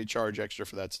places, they charge extra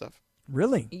for that stuff.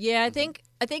 Really? Yeah, I think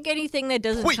anything that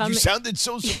doesn't Wait, come... you sounded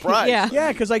so surprised.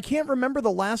 Yeah, because I can't remember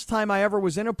the last time I ever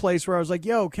was in a place where I was like,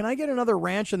 yo, can I get another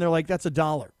ranch? And they're like, that's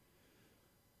 $1.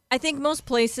 I think most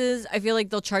places, I feel like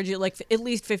they'll charge you like at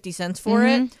least 50 cents for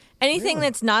it. Anything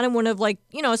that's not in one of like,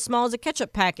 as small as a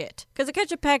ketchup packet. Because a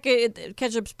ketchup packet,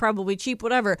 ketchup's probably cheap,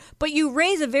 whatever. But you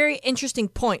raise a very interesting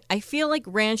point. I feel like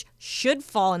ranch should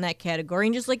fall in that category.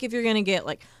 And just like if you're going to get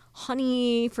like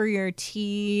honey for your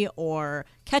tea or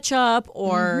ketchup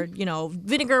or,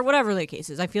 vinegar, whatever the case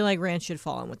is, I feel like ranch should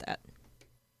fall in with that.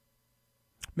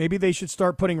 Maybe they should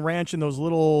start putting ranch in those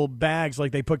little bags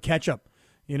like they put ketchup.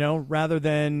 Rather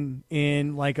than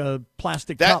in like a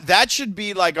plastic cup. That should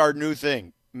be like our new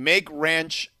thing. Make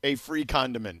ranch a free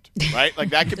condiment, right?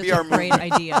 Like that could be our great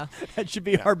idea. That should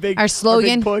be our slogan.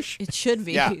 Our big push. It should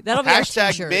be. Yeah. That'll be Hashtag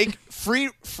our t-shirt. make free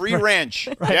ranch.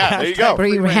 Right. Yeah, there you go.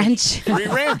 Free ranch. Free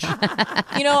ranch.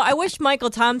 I wish Michael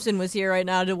Thompson was here right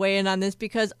now to weigh in on this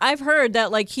because I've heard that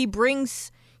like he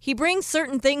brings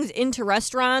certain things into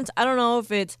restaurants. I don't know if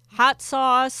it's hot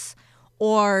sauce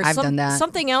or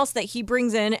something else that he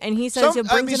brings in, and he says he'll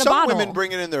bring in a bottle. Some women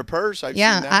bring it in their purse. I've seen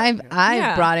that.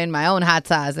 I've brought in my own hot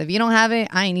sauce. If you don't have it,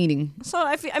 I ain't eating. So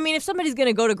if somebody's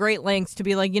gonna go to great lengths to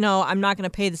be like, I'm not gonna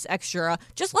pay this extra,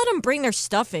 just let them bring their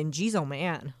stuff in. Jeez, oh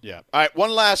man. Yeah. All right, one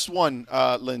last one,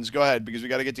 Linz. Go ahead because we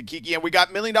got to get to Kiki, and we got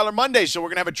 $1 Million Monday, so we're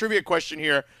gonna have a trivia question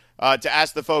here to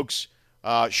ask the folks.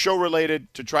 Show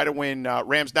related to try to win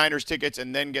Rams-Niners tickets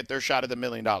and then get their shot at the $1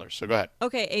 million. So go ahead.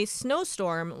 Okay, a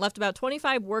snowstorm left about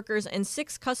 25 workers and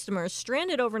 6 customers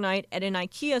stranded overnight at an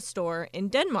IKEA store in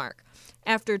Denmark.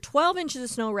 After 12 inches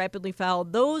of snow rapidly fell,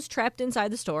 those trapped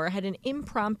inside the store had an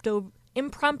impromptu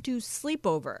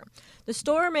sleepover. The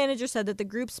store manager said that the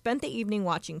group spent the evening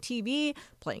watching TV,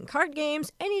 playing card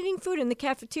games, and eating food in the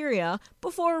cafeteria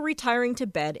before retiring to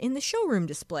bed in the showroom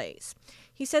displays.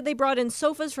 He said they brought in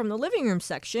sofas from the living room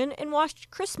section and watched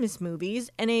Christmas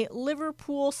movies and a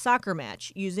Liverpool soccer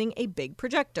match using a big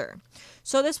projector.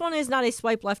 So this one is not a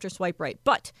swipe left or swipe right,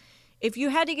 but if you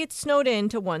had to get snowed in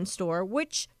to one store,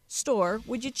 which store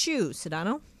would you choose,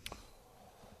 Sedano?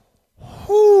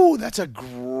 Ooh, that's a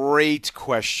great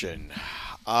question.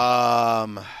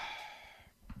 Snowed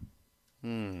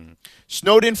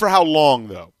in for how long,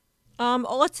 though?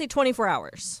 Let's say 24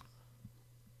 hours.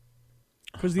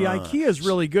 Because the IKEA is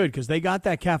really good because they got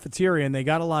that cafeteria and they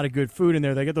got a lot of good food in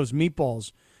there. They got those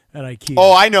meatballs at IKEA.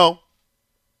 Oh, I know.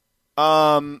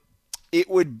 It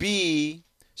would be,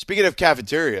 speaking of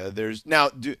cafeteria, there's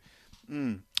now,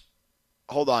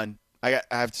 hold on. I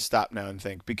have to stop now and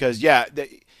think because,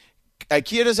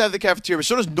 IKEA does have the cafeteria, but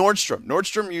so does Nordstrom.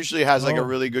 Nordstrom usually has like a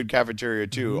really good cafeteria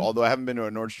too, although I haven't been to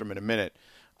a Nordstrom in a minute.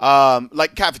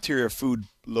 Like cafeteria, food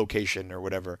location or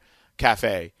whatever,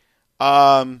 cafe.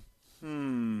 But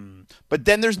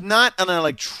then there's not an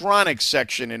electronics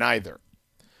section in either.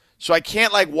 So I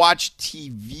can't like watch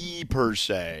TV per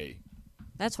se.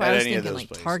 That's why I was thinking like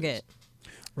places. Target.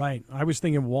 Right. I was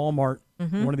thinking Walmart,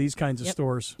 one of these kinds of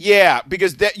stores. Yeah,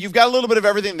 because you've got a little bit of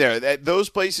everything there. Those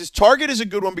places. Target is a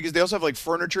good one because they also have like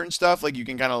furniture and stuff like you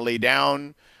can kind of lay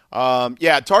down.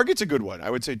 Target's a good one.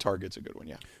 I would say Target's a good one,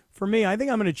 yeah. For me, I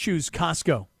think I'm going to choose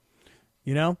Costco.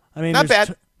 I mean, not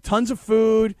bad. Tons of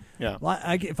food. Yeah.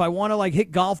 If I want to like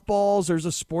hit golf balls, there's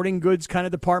a sporting goods kind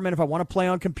of department. If I want to play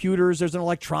on computers, there's an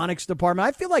electronics department.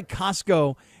 I feel like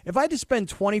Costco, if I had to spend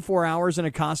 24 hours in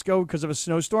a Costco because of a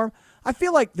snowstorm, I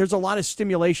feel like there's a lot of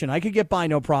stimulation. I could get by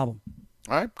no problem.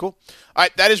 All right, cool. All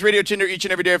right, that is Radio Tinder each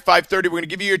and every day at 5:30. We're going to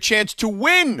give you your chance to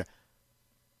win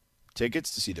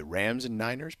tickets to see the Rams and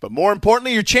Niners, but more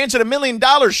importantly, your chance at $1 million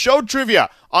show trivia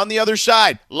on the other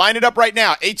side. Line it up right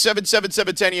now,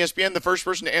 877-710-ESPN. The first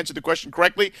person to answer the question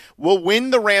correctly will win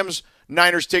the Rams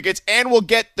Niners tickets and will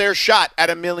get their shot at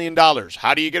 $1 million.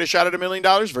 How do you get a shot at $1 million?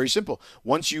 Very simple.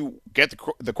 Once you get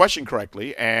the question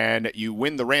correctly and you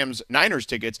win the Rams-Niners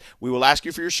tickets, we will ask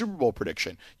you for your Super Bowl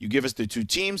prediction. You give us the two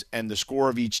teams and the score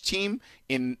of each team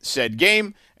in said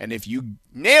game, and if you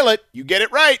nail it, you get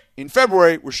it right, in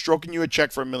February, we're stroking you a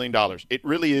check for $1 million. It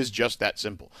really is just that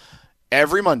simple.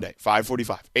 Every Monday,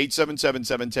 5:45,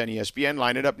 877-710-ESPN.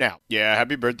 Line it up now. Yeah,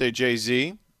 happy birthday,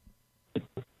 Jay-Z.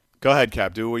 Go ahead,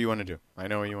 Cap. Do what you want to do. I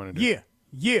know what you want to do.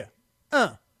 Yeah.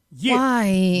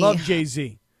 Why? Love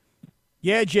Jay-Z.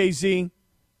 Yeah, Jay-Z.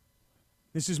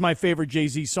 This is my favorite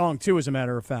Jay-Z song, too, as a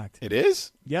matter of fact. It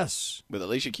is? Yes. With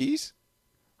Alicia Keys?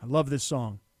 I love this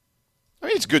song. I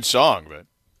mean, it's a good song, but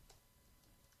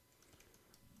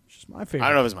It's just my favorite. I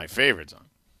don't know if it's my favorite song.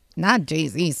 Not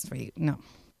Jay-Z's favorite. No.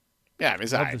 Yeah, I mean,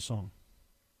 it's I all love right. this song.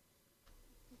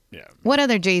 Yeah. What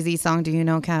other Jay-Z song do you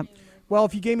know, Cap? Well,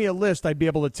 if you gave me a list, I'd be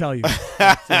able to tell you. But,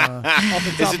 off the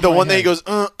top Is of it the my one that he head.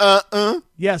 goes,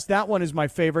 Yes, that one is my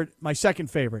favorite, my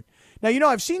second favorite. Now,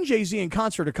 I've seen Jay-Z in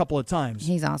concert a couple of times,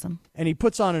 He's awesome. and he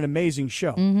puts on an amazing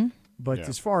show. Mm-hmm. But Yeah.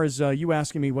 as far as you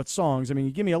asking me what songs, I mean,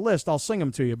 you give me a list, I'll sing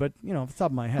them to you. But, off the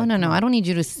top of my head. Oh, no. I don't need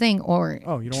you to sing or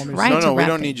Oh, you don't want me to try sing? to No, we rap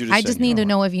don't it. need you to I just sing. need to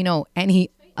know if you know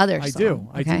any other I song. do.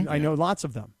 Okay? I know lots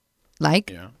of them. Like?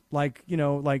 Yeah. Like,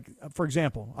 for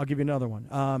example, I'll give you another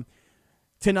one.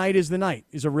 Tonight is the Night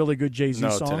is a really good Jay-Z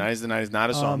No, song. Tonight is the Night is not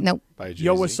a song Nope. by Jay-Z.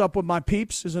 Yo, What's Up With My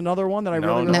Peeps is another one that I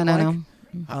No, really no. like.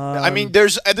 No. I mean,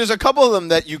 there's a couple of them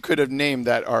that you could have named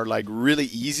that are, like, really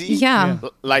easy. Yeah.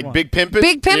 Like Big Pimpin'.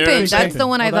 Big You know what I'm Pimpin'. saying? That's the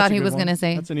one I Well, that's thought a he good was one. going to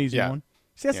say. That's an easy Yeah. one.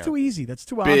 See, that's Yeah. too easy. That's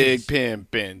too obvious. Big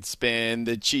Pimpin', spin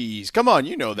the cheese. Come on,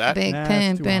 you know that. Big Nah,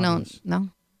 it's too Pimpin' on. obvious. No.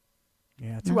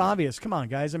 Yeah, too obvious. Come on,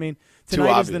 guys. I mean, Too Tonight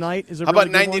obvious. is the Night is a How really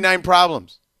about good 99 one.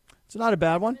 Problems? It's not a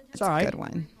bad one. It's all right. Good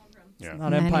one. Yeah.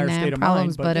 Not Empire 99 State of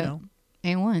problems, Mind, but, it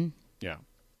ain't one. Yeah.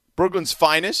 Brooklyn's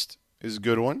Finest is a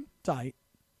good one. it's all right.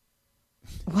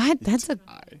 What? That's a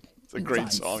It's a great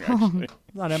It's a song, song. actually.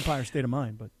 Not Empire State of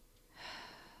Mind, but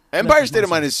Empire State of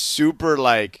Mind is super,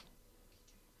 like,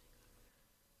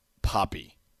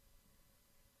 poppy.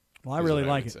 well, I is really what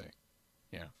like would it. say.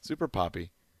 Yeah, super poppy.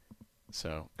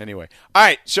 So, anyway. All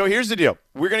right, so here's the deal.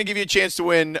 We're going to give you a chance to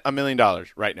win $1 million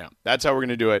right now. That's how we're going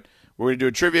to do it. We're going to do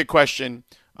a trivia question.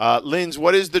 Linz,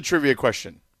 what is the trivia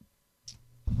question?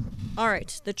 All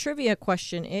right. The trivia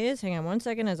question is, hang on one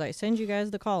second as I send you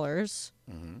guys the callers.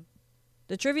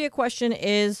 The trivia question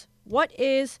is, what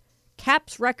is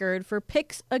Cap's record for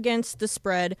picks against the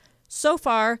spread so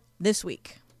far this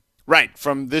week? Right,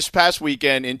 from this past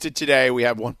weekend into today, we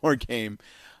have one more game.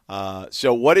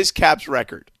 So what is Cap's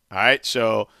record? All right,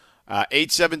 so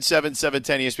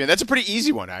 877-710-ESPN. That's a pretty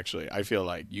easy one, actually. I feel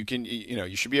like you can,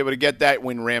 you should be able to get that,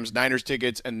 win Rams-Niners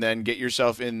tickets, and then get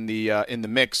yourself in the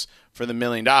mix for the $1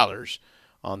 million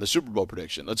on the Super Bowl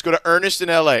prediction. Let's go to Ernest in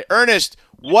L.A. Ernest,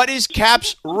 what is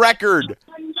Cap's record?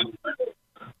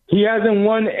 He hasn't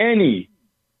won any.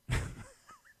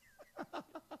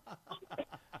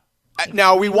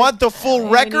 Now, we want the full we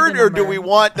need record, the or do number. we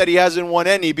want that he hasn't won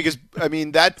any? Because, I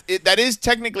mean, that is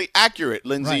technically accurate,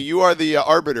 Lindsay. Right. You are the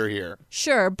arbiter here.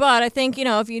 Sure, but I think,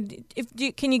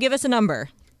 can you give us a number?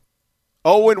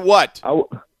 Oh, and what?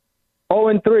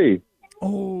 0-3.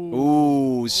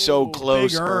 Ooh, so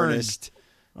close, big earn. Ernest.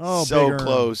 Oh, so big earn.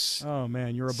 close. Oh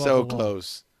man, you're above So the law.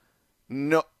 close.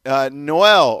 No,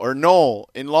 Noel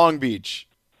in Long Beach.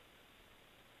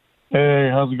 Hey,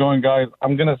 how's it going, guys?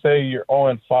 I'm going to say you're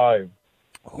 0-5.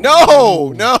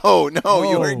 No, you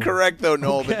Oh. were incorrect though,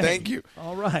 Noel, but Okay. thank you.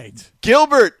 All right.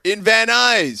 Gilbert in Van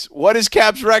Nuys. What is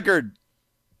Cap's record?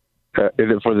 Is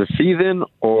it for the season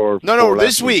or No, for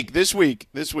this last week. This week.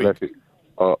 Last week.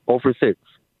 0-6.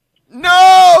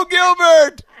 No,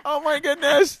 Gilbert. Oh my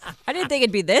goodness. I didn't think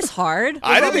it'd be this hard.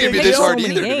 I didn't think it'd be We've this played so hard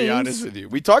many either, to be games. honest with you.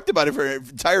 We talked about it for an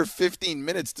entire 15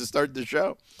 minutes to start the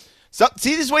show. So,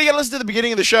 see, this is why you got to listen to the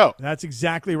beginning of the show. That's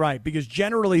exactly right. Because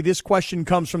generally, this question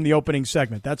comes from the opening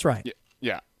segment. That's right.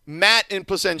 Yeah. Matt in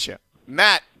Placentia.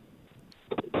 Matt.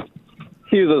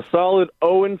 He's a solid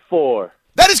 0-4.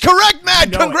 That is correct,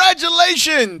 Matt. know it.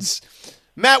 Congratulations.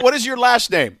 Matt, what is your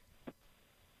last name?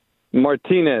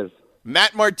 Martinez.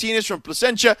 Matt Martinez from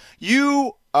Placentia.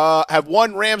 You have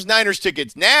won Rams-Niners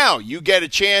tickets. Now you get a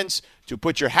chance to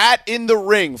put your hat in the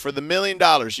ring for the $1 million.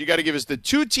 You got to give us the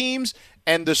two teams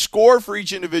and the score for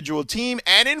each individual team.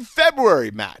 And in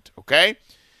February, Matt, okay?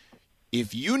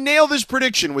 If you nail this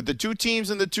prediction with the two teams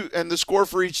and the score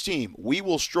for each team, we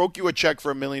will stroke you a check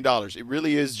for $1 million. It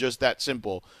really is just that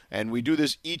simple. And we do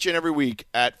this each and every week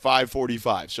at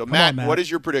 5:45. So, on, Matt, Matt. what is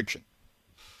your prediction?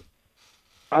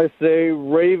 I say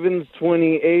Ravens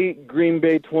 28, Green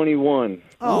Bay 21.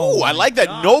 Oh, I like that.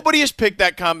 God. Nobody has picked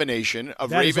that combination of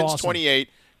That is Ravens awesome. 28,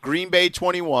 Green Bay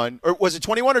 21. Or was it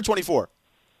 21 or 24?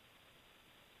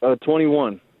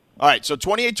 21. All right, so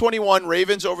 28-21,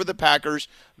 Ravens over the Packers.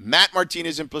 Matt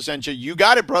Martinez and Placentia. You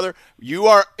got it, brother. You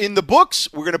are in the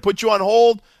books. We're going to put you on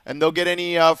hold, and they'll get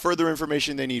any further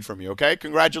information they need from you, okay?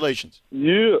 Congratulations.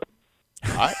 Yeah.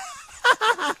 All right.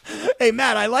 Hey,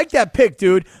 Matt, I like that pick,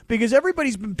 dude, because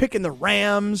everybody's been picking the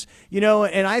Rams,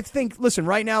 and I think, listen,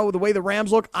 right now, with the way the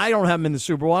Rams look, I don't have them in the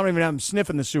Super Bowl. I don't even have them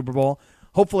sniffing the Super Bowl.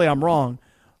 Hopefully I'm wrong.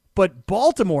 But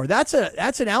Baltimore, that's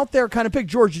an out there kind of pick.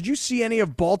 George, did you see any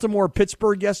of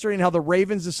Baltimore-Pittsburgh yesterday and how the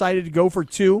Ravens decided to go for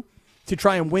 2 to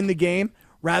try and win the game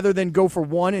rather than go for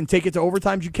 1 and take it to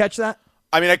overtime? Did you catch that?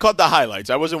 I mean, I caught the highlights.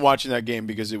 I wasn't watching that game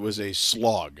because it was a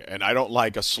slog, and I don't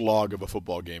like a slog of a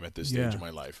football game at this stage of my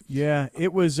life. Yeah,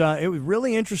 it was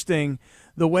really interesting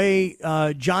the way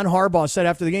John Harbaugh said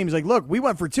after the game. He's like, look, we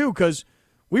went for 2 because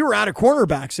we were out of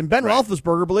cornerbacks, and Ben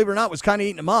Roethlisberger, believe it or not, was kind of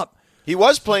eating them up. He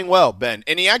was playing well, Ben,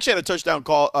 and he actually had a touchdown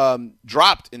call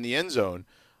dropped in the end zone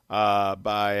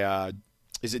by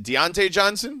is it Deontay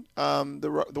Johnson,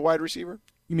 the wide receiver?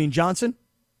 You mean Johnson?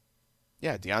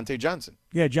 Yeah, Deontay Johnson.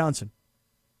 Yeah, Johnson.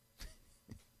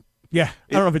 Yeah,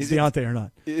 I don't know if it's Deontay or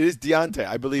not. It is Deontay.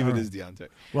 I believe it is Deontay.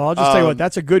 Well, I'll just tell you what,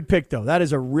 that's a good pick, though. That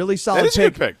is a really solid That is a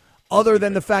good pick. Other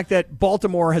than the fact that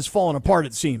Baltimore has fallen apart,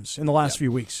 it seems, in the last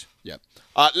few weeks. Yeah.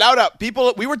 Loud up,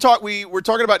 people. We were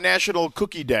talking about National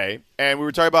Cookie Day, and we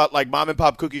were talking about like mom and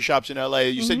pop cookie shops in LA.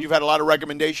 You said you've had a lot of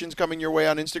recommendations coming your way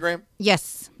on Instagram.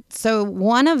 Yes. So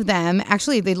one of them,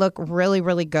 actually, they look really,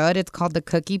 really good. It's called the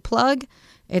Cookie Plug.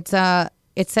 It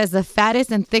says the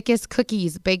fattest and thickest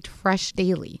cookies baked fresh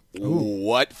daily. Ooh,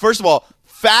 what? First of all,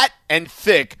 fat and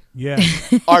thick Yeah.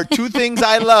 are two things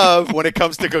I love when it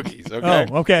comes to cookies. Okay.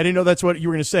 Oh, okay. I didn't know that's what you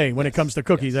were going to say when it comes to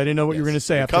cookies. I didn't know what you were going to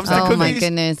say after Comes to that. Oh, cookies, my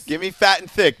goodness. Give me fat and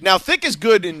thick. Now, thick is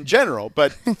good in general,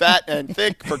 but fat and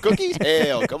thick for cookies?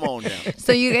 Hell, come on now.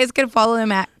 So you guys can follow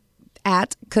them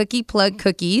at Cookie Plug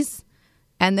Cookies.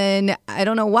 And then I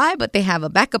don't know why, but they have a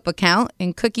backup account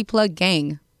in Cookie Plug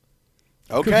Gang.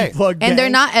 Okay. Cookie Plug And they're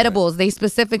gang. not edibles. They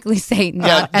specifically say Yeah,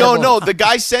 not edibles. no. The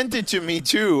guy sent it to me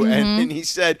too, and he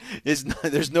said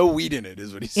there's no weed in it,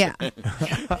 is what he said.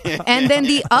 Yeah. And then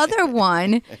the other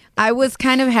one, I was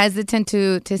kind of hesitant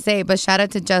to say, but shout out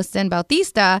to Justin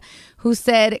Bautista, who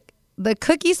said the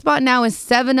cookie spot now is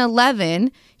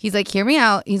 7-Eleven. He's like, hear me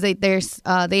out. He's like,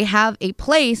 they have a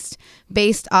place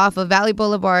based off of Valley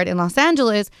Boulevard in Los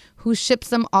Angeles who ships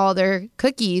them all their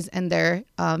cookies, and they're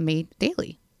made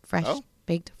daily, fresh. Oh.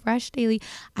 Baked fresh daily.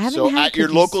 I haven't So had at your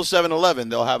cookies. local 7-Eleven,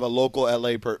 they'll have a local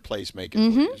LA place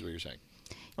making food, is what you're saying.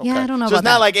 Yeah, I don't know so about it's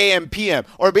not that. like AM PM,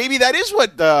 or maybe that is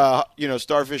what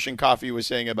Starfish and Coffee was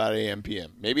saying about AM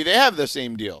PM. Maybe they have the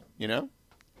same deal. He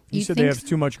You said they think have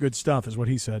too much good stuff, is what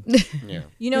he said. Yeah.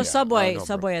 You know, Yeah, Subway no,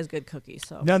 Subway has good cookies.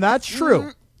 So Now, that's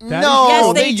true. That No,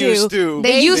 Yes, they they do. used to.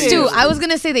 They used to. used I was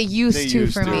gonna say they used They to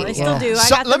used for to. me. they still do. I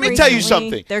So- got let them me tell you recently.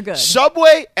 something. They're good.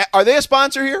 Subway, are they a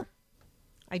sponsor here?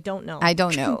 I don't know. I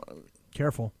don't know.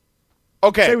 Careful.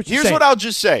 Okay, Say what you here's say. what I'll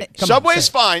just say. Come on, Subway say is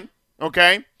it. fine,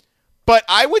 okay? But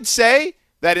I would say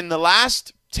that in the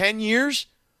last 10 years,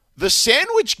 the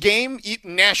sandwich game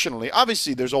nationally,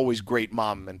 obviously there's always great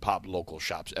mom and pop local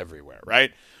shops everywhere,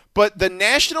 right? But the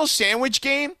national sandwich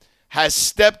game has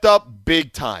stepped up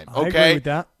big time, I okay? agree with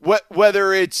that.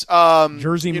 Whether it's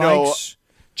Jersey Mike's,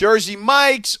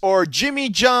 or Jimmy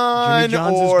John, Jimmy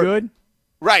John's or is good.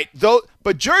 right. Though,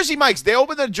 but Jersey Mike's, they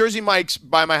opened the Jersey Mike's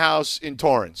by my house in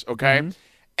Torrance, okay?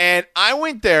 And I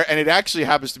went there, and it actually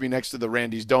happens to be next to the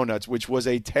Randy's Donuts, which was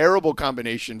a terrible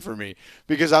combination for me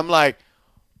because I'm like,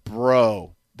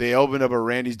 bro, they opened up a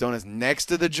Randy's Donuts next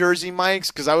to the Jersey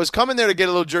Mike's because I was coming there to get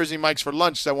a little Jersey Mike's for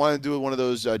lunch, so I wanted to do one of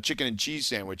those chicken and cheese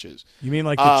sandwiches. You mean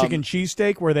like the chicken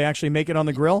cheesesteak where they actually make it on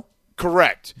the grill?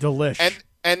 Correct. Delish.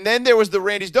 And then there was the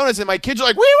Randy's Donuts, and my kids were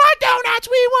like, we want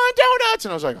donuts,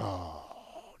 and I was like, oh.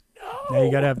 Yeah,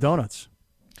 you got to have donuts.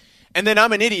 And then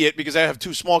I'm an idiot because I have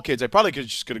two small kids. I probably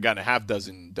could have gotten a half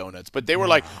dozen donuts. But they were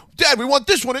like, Dad, we want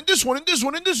this one and this one and this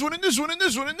one and this one and this one and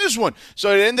this one and this one.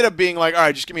 So it ended up being like, all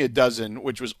right, just give me a dozen,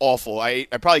 which was awful. I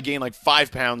probably gained like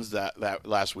 5 pounds that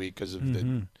last week because of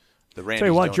the Randy's Tell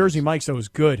you what, donuts. Jersey Mike's, though, is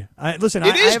good. Listen,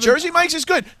 It I is. haven't- Jersey Mike's is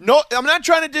good. No, I'm not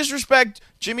trying to disrespect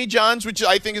Jimmy John's, which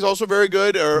I think is also very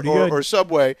good, Pretty good. or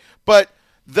Subway. But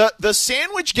the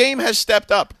sandwich game has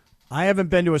stepped up. I haven't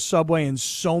been to a Subway in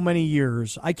so many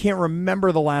years. I can't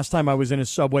remember the last time I was in a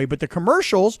Subway, but the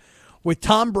commercials with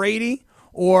Tom Brady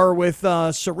or with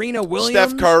Serena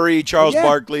Williams. Steph Curry, Charles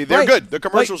Barkley. They're right. good. The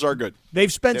commercials are good.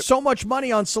 They've spent so much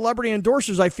money on celebrity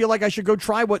endorsers. I feel like I should go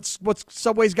try what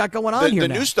Subway's got going on here The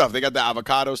now. new stuff. They got the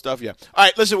avocado stuff, yeah. All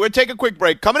right, listen, we'll take a quick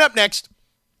break. Coming up next,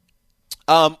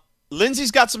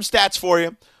 Lindsay's got some stats for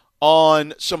you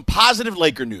on some positive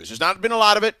Laker news. There's not been a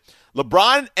lot of it.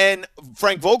 LeBron and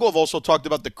Frank Vogel have also talked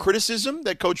about the criticism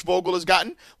that Coach Vogel has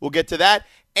gotten. We'll get to that.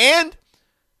 And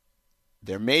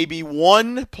there may be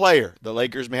one player the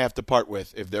Lakers may have to part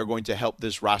with if they're going to help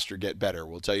this roster get better.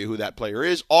 We'll tell you who that player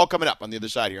is. All coming up on the other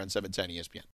side here on 710 ESPN.